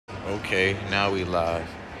Okay, now we live.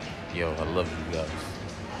 Yo, I love you guys.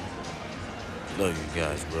 Love you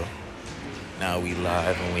guys, bro. Now we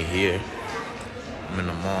live and we here. I'm in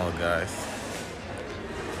the mall, guys.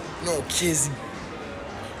 No kizzy.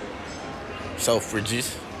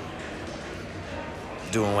 Selfridges.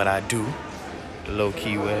 Doing what I do. The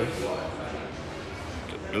low-key way.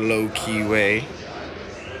 The low-key way.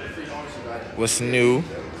 What's new?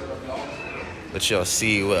 Let y'all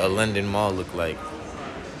see what a London mall look like.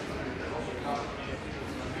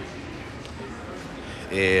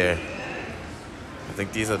 Yeah. I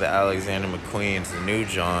think these are the Alexander McQueen's, the new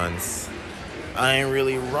Johns. I ain't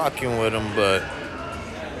really rocking with them, but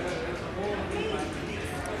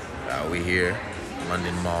we here,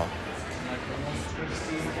 London Mall.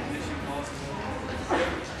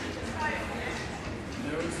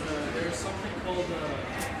 There's something called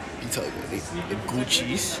You talking about the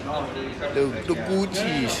Gucci's? The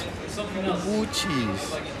Gucci's. The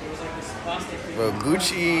Gucci's. Bro,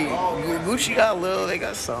 Gucci got a little, they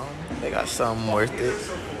got something worth it.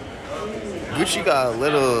 Gucci got a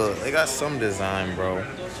little, they got some design, bro.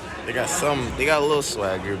 They got a little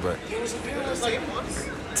swagger, but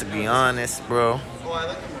to be honest, bro,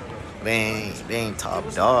 they ain't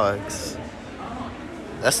top dogs.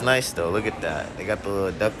 That's nice though. Look at that. They got the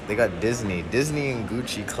little duck. They got Disney and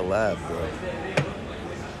Gucci collab, bro.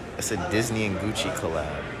 That's a Disney and Gucci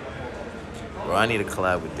collab. Bro, I need a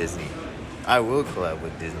collab with Disney. I will collab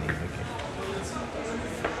with Disney. Okay.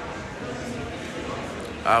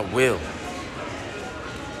 I will.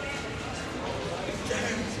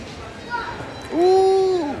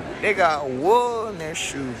 Ooh, they got wool in their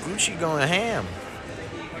shoe. Gucci going ham.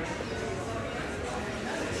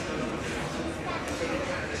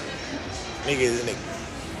 Nigga.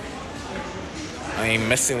 I ain't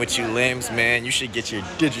messing with you limbs, man. You should get your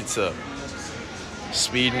digits up.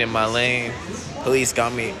 Speeding in my lane. Police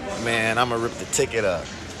got me. Man, I'ma rip the ticket up.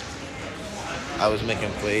 I was making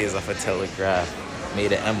plays off a Telegraph.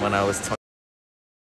 Made an M when I was 20.